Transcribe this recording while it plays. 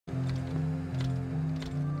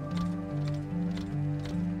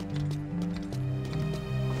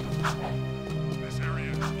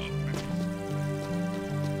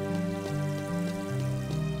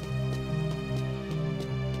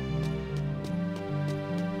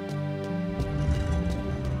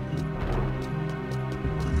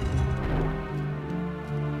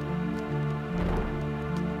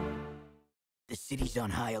City's on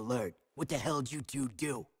high alert. What the hell'd you two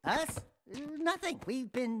do? Us? Nothing.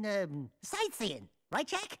 We've been, sightseeing. Right,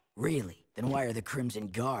 Jak? Really? Then why are the Crimson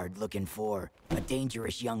Guard looking for a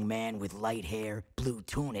dangerous young man with light hair, blue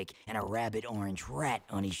tunic, and a rabbit orange rat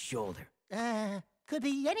on his shoulder? Could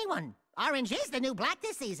be anyone. Orange is the new black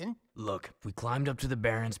this season. Look, we climbed up to the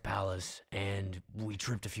Baron's palace, and we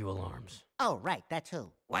tripped a few alarms. Oh, right, that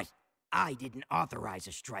too. What? I didn't authorize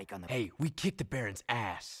a strike on the— Hey, we kicked the Baron's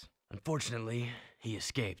ass. Unfortunately, he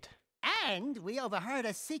escaped. And we overheard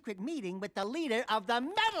a secret meeting with the leader of the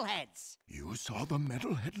Metalheads. You saw the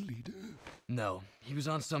Metalhead leader? No, he was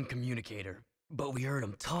on some communicator, but we heard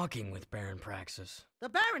him talking with Baron Praxis. The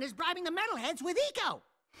Baron is bribing the Metalheads with eco.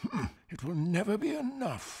 It will never be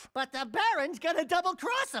enough. But the Baron's gonna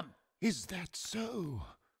double-cross him. Is that so?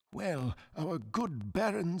 Well, our good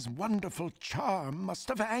Baron's wonderful charm must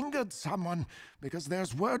have angered someone, because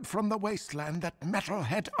there's word from the wasteland that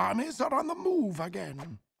Metalhead armies are on the move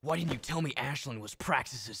again. Why didn't you tell me Ashlyn was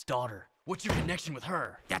Praxis's daughter? What's your connection with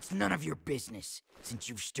her? That's none of your business. Since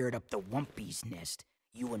you've stirred up the Wumpy's nest,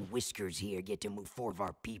 you and Whiskers here get to move 4 of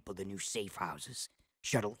our people to new safe houses.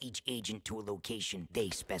 Shuttle each agent to a location they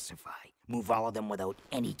specify. Move all of them without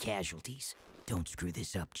any casualties. Don't screw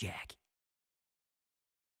this up, Jak.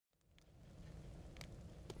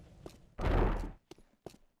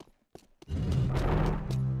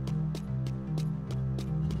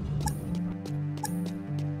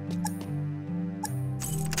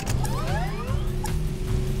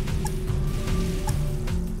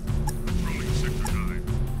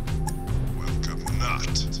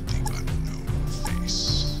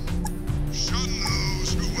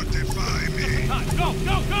 Go,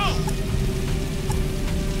 go, go!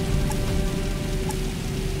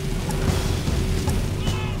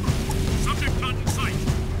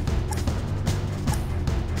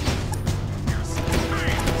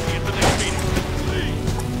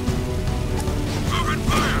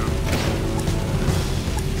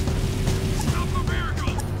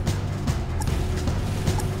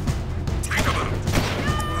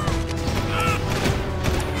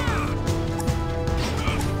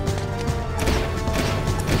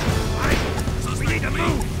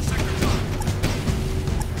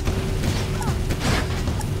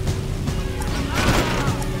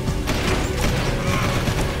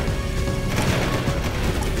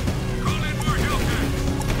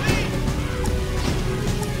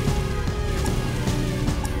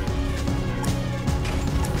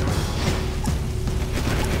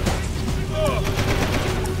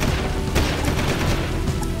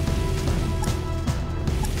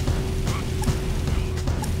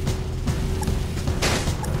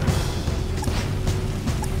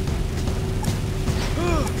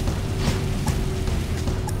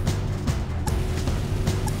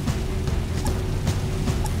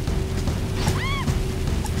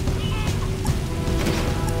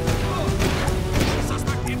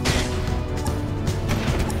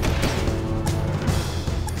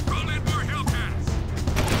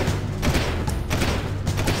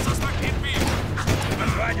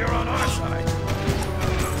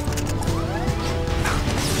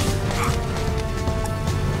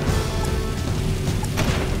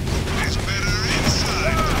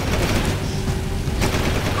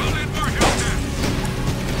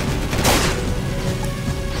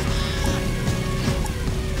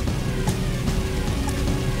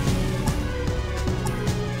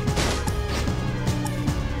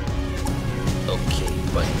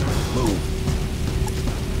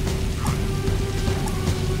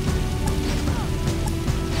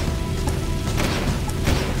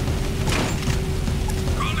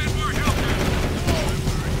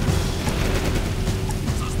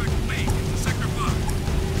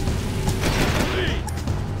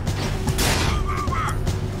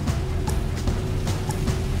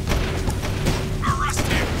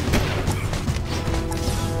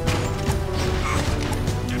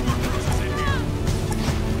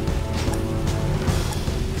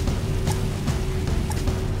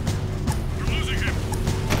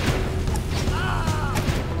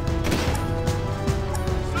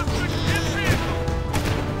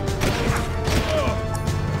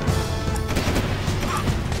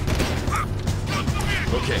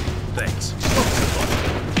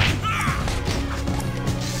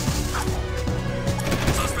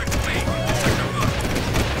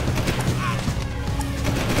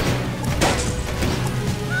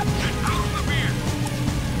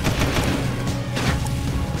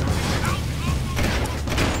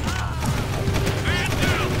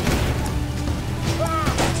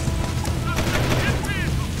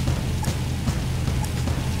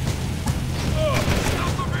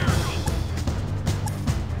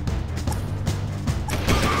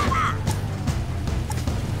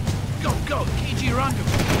 found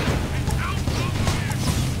him!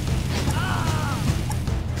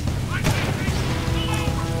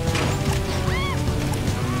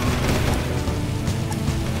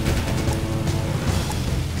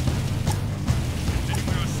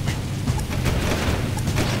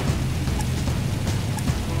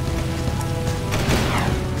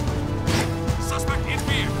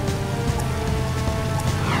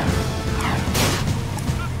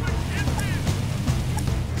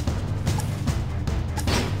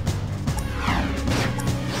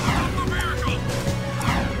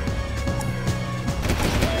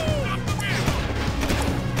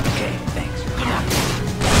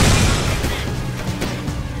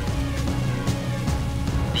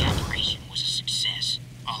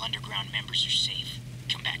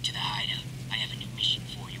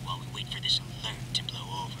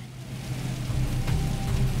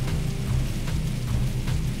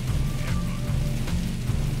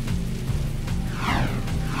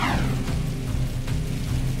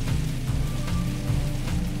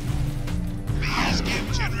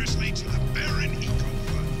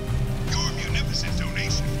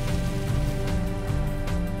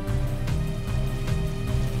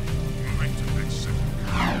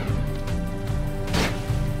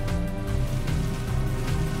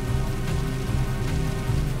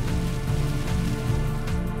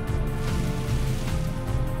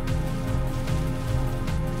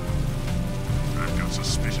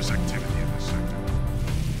 Suspicious activity in this sector.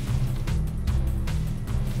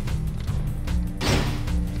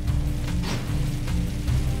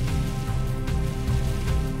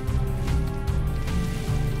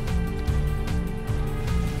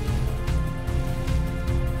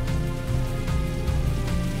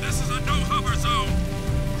 This is a no-hover zone!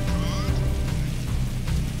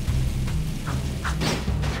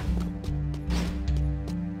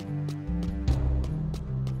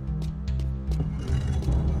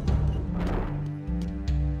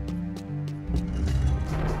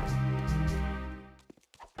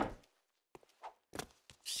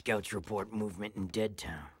 Scouts report movement in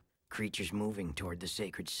Deadtown. Creatures moving toward the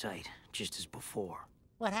sacred site, just as before.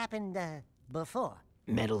 What happened, before?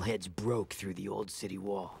 Metalheads broke through the old city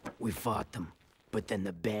wall. We fought them, but then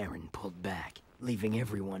the Baron pulled back, leaving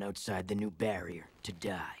everyone outside the new barrier to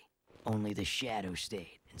die. Only the Shadow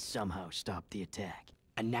stayed and somehow stopped the attack.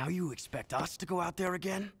 And now you expect us to go out there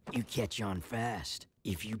again? You catch on fast.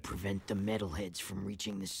 If you prevent the Metalheads from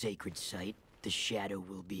reaching the sacred site, the Shadow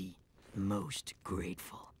will be most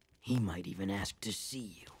grateful. He might even ask to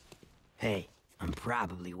see you. Hey, I'm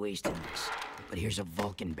probably wasting this, but here's a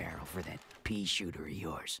Vulcan barrel for that pea shooter of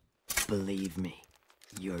yours. Believe me,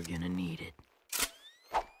 you're gonna need it.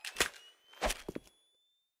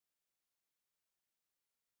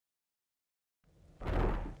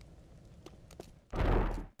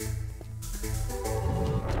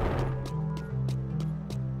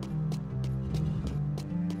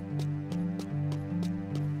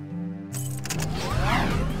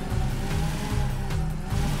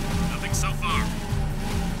 So far.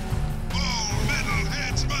 All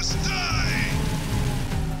metalheads must die!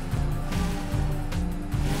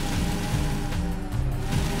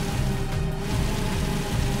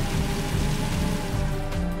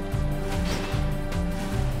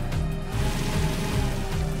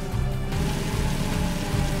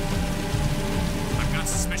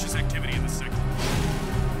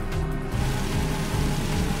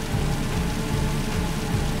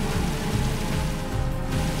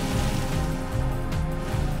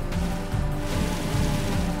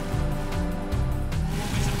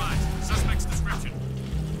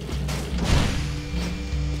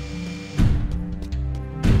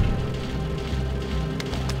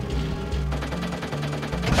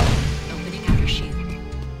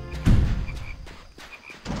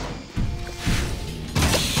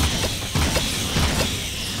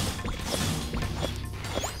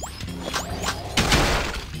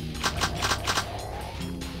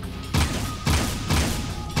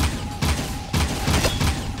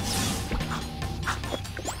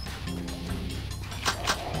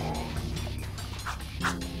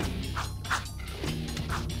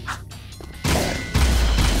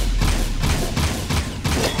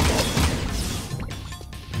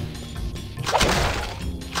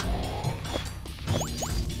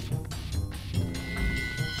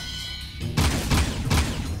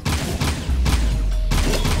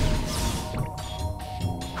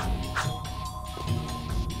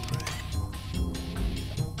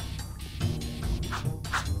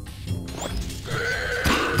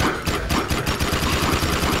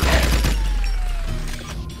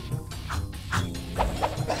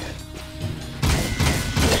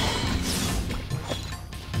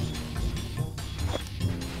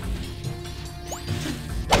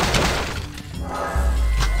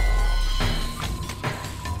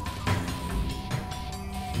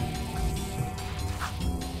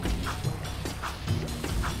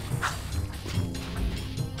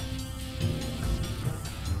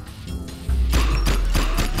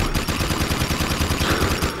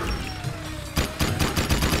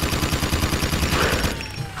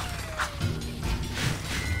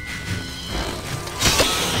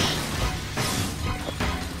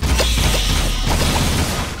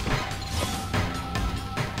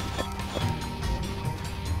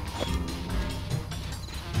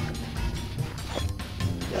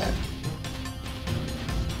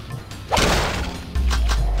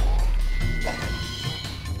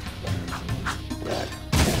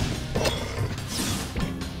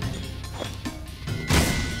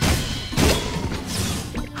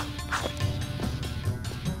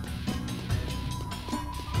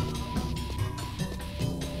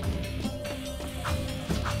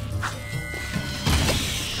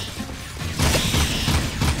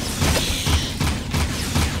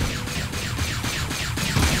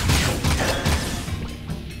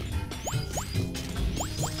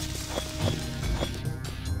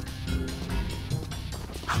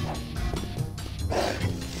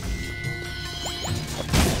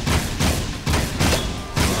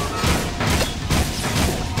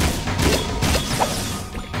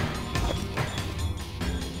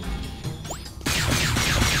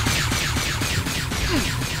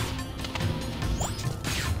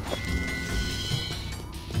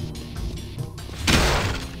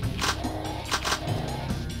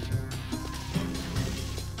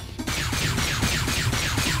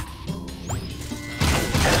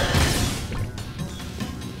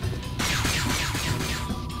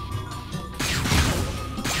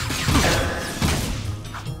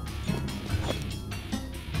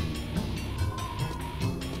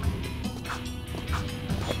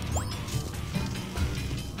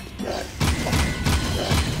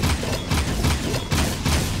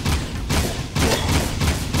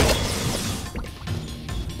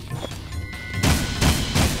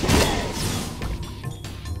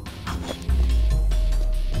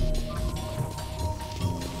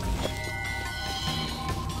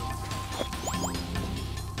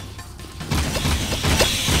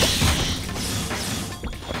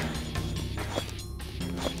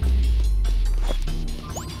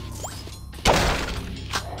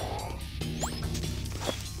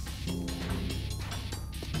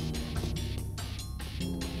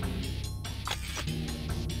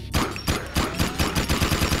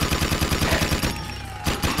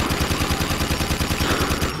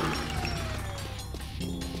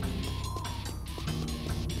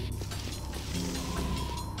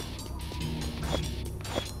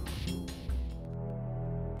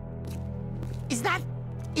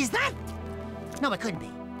 Is that... No, it couldn't be.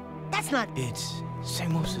 That's not... It's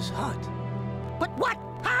Samos's hut. But what?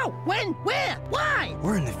 How? When? Where? Why?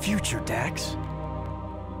 We're in the future, Dax.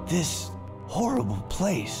 This horrible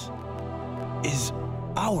place is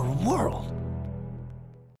our world.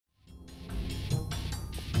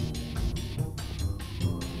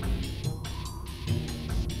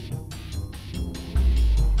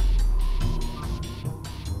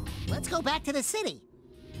 Let's go back to the city.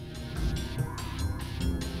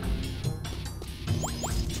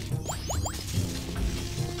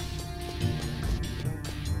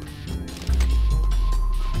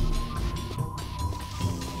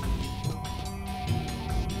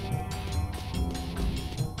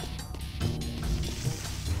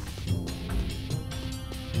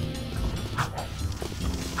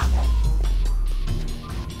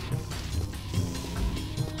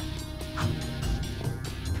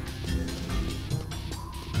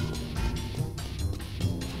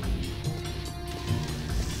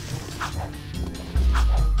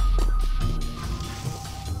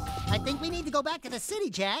 I think we need to go back to the city,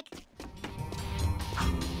 Jak.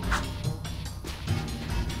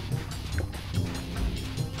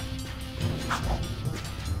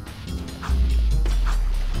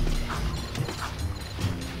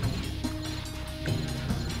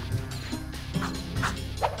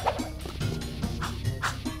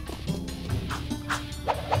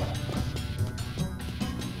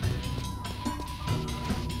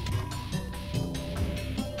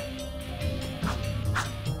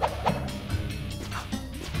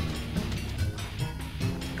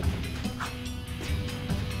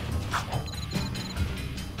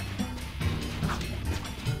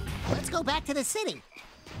 Let's go back to the city.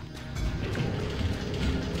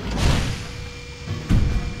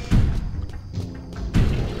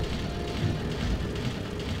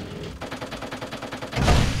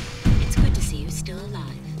 It's good to see you still alive.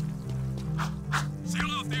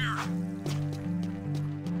 Sail off there!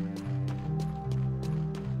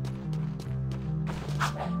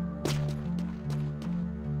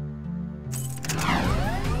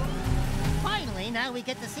 Finally, now we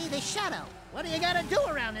get to see the shadow. What do you gotta do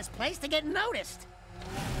around this place to get noticed?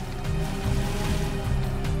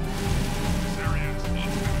 There he is.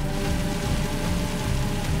 Off.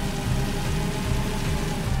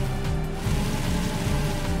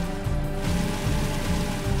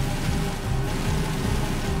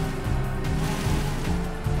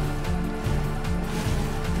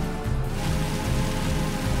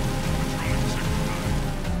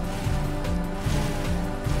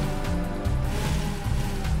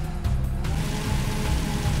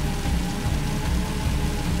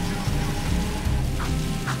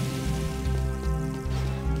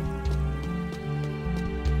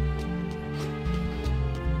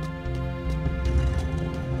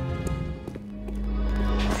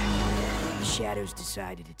 Shadows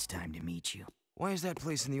decided it's time to meet you. Why is that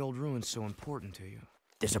place in the old ruins so important to you?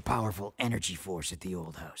 There's a powerful energy force at the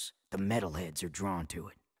old house. The metalheads are drawn to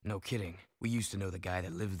it. No kidding. We used to know the guy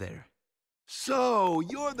that lived there. So,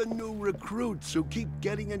 you're the new recruits who keep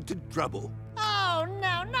getting into trouble. Oh,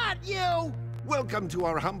 no, not you! Welcome to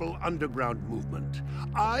our humble underground movement.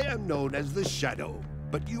 I am known as the Shadow,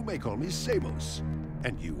 but you may call me Samos.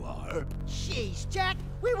 And you are? Jeez, Jak,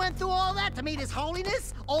 we went through all that to meet His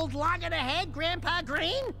Holiness, old log-of-the-head Grandpa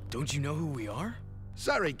Green? Don't you know who we are?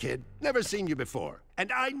 Sorry, kid. Never seen you before.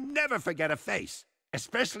 And I never forget a face,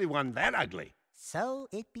 especially one that ugly. So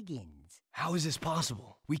it begins. How is this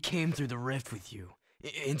possible? We came through the rift with you.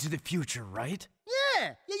 Into the future, right?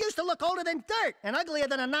 Yeah, you used to look older than dirt and uglier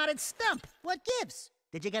than a knotted stump. What gives?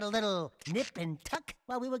 Did you get a little nip and tuck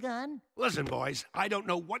while we were gone? Listen, boys, I don't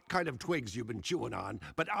know what kind of twigs you've been chewing on,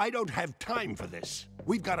 but I don't have time for this.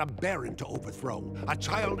 We've got a baron to overthrow, a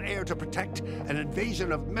child heir to protect, an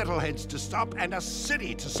invasion of metalheads to stop, and a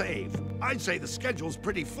city to save. I'd say the schedule's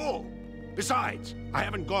pretty full. Besides, I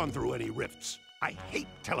haven't gone through any rifts. I hate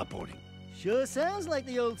teleporting. Sure sounds like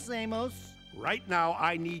the old Samos. Right now,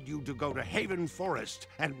 I need you to go to Haven Forest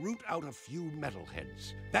and root out a few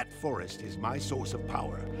metalheads. That forest is my source of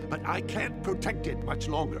power, but I can't protect it much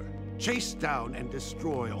longer. Chase down and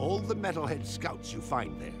destroy all the metalhead scouts you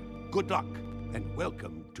find there. Good luck, and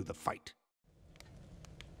welcome to the fight.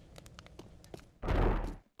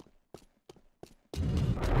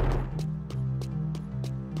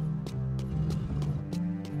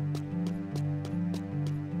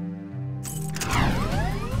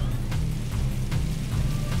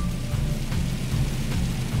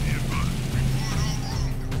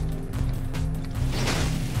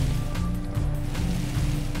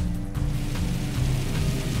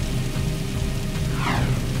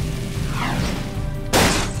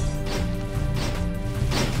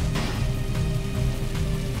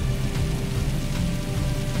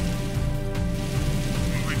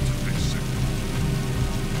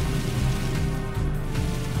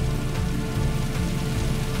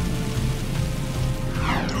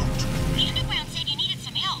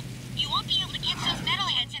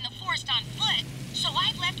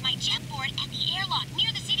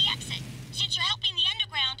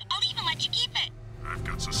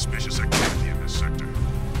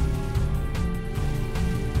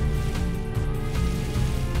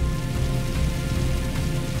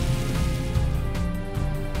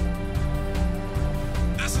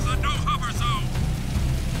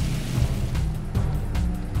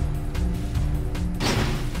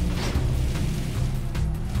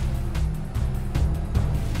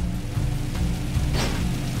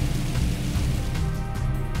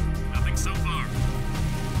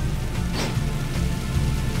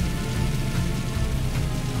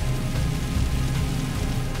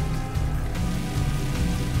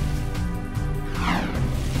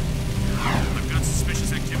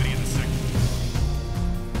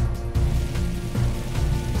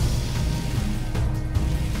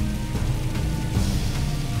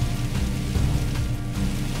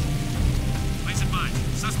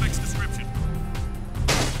 Suspect's description.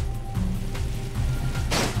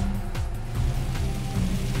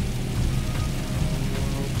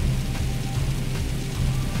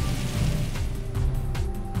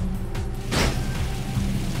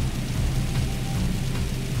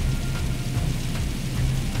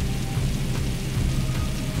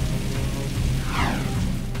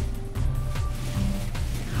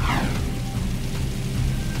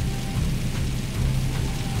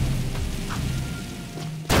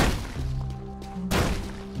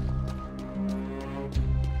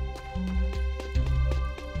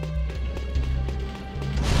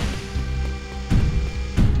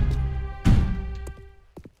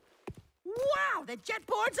 Wow, the jet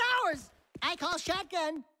board's ours! I call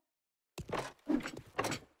shotgun.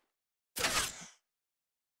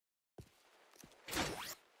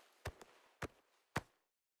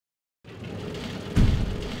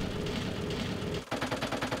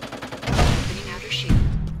 Opening outer shield.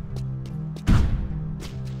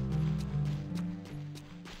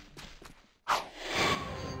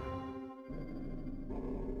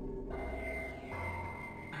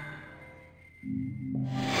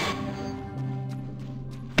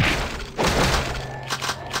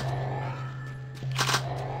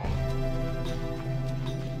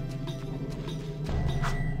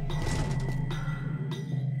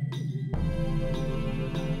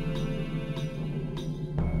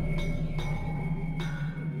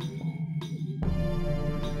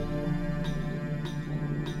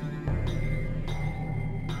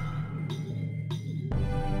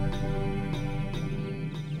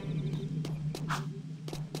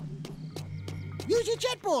 Use your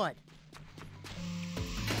jet board.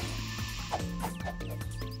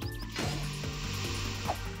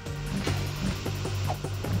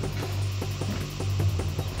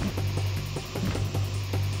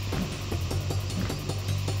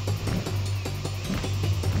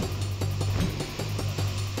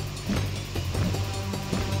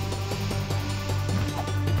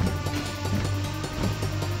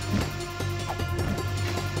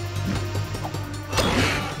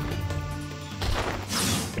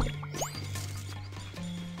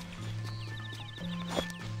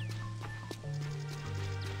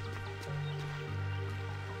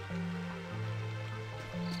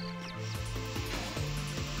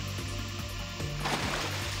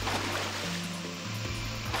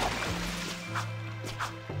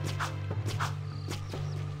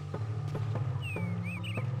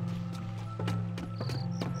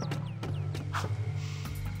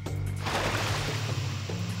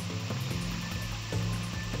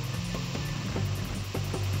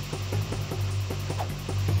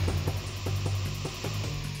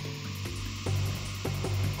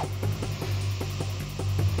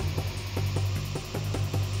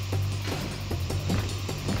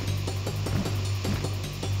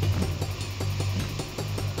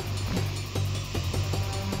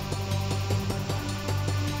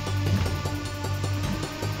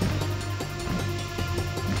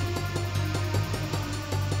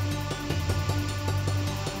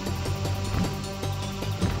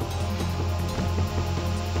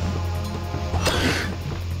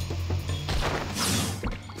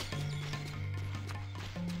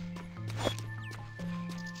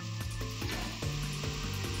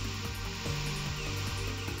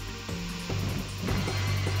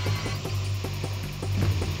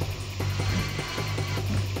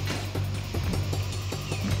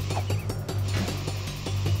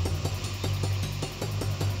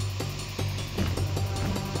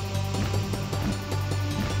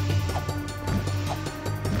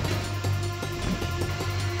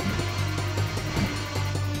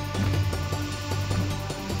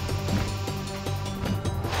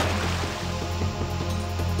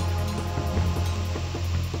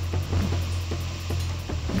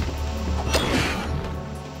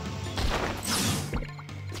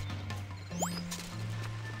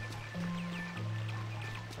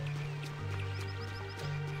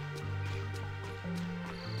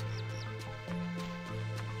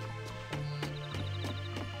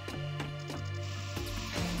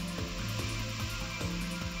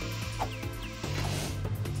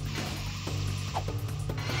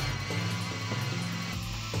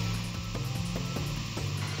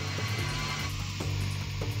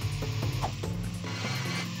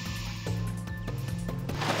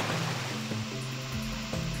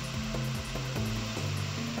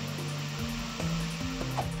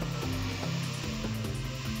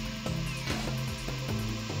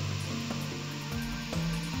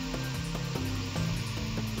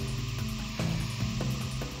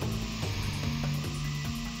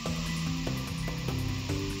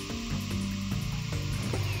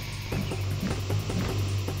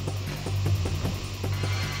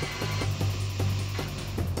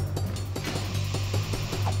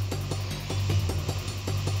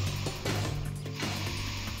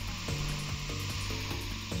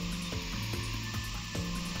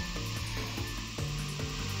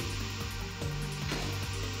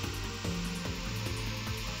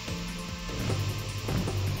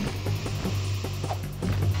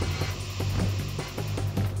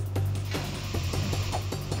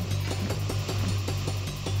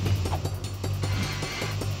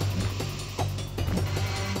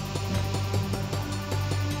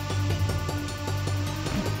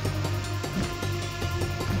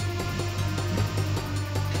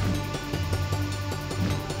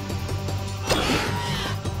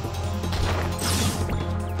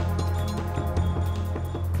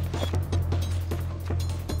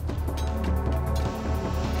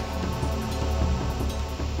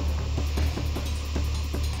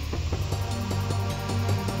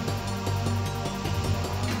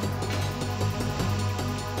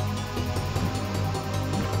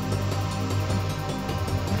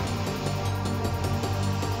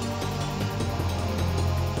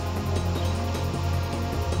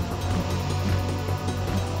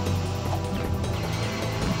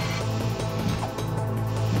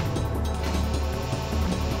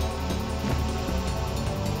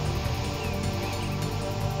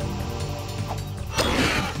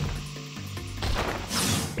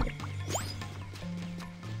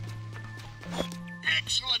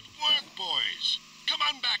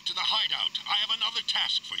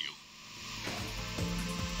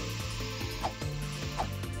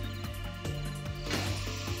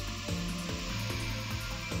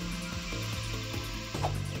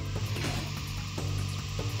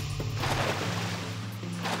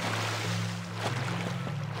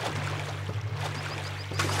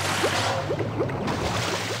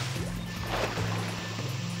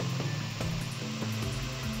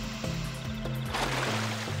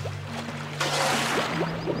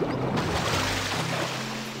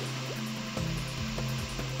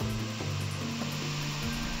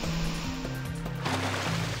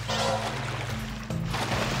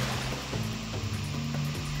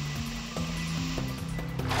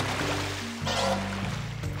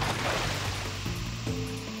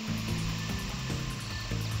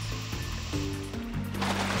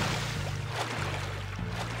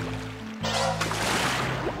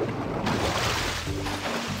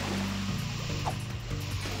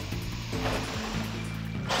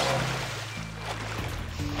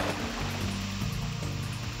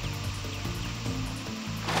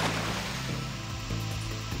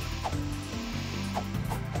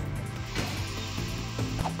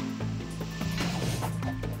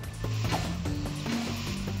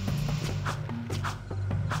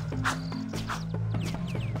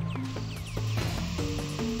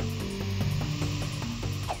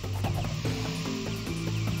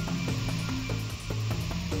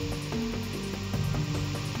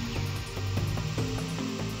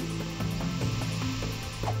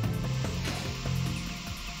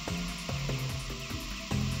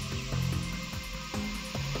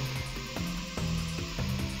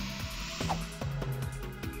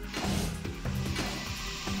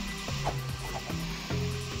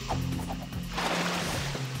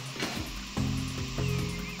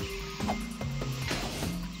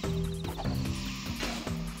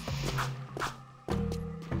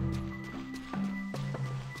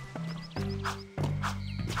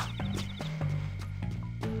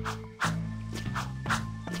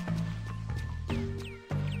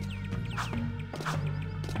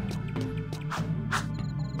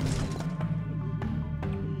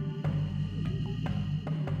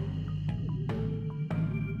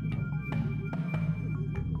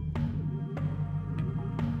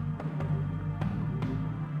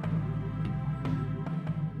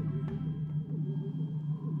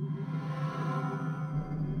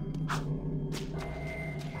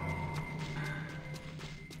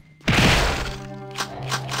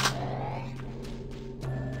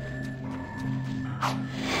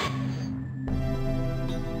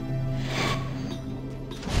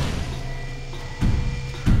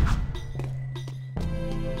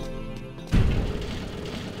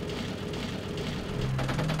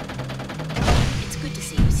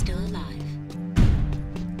 alive.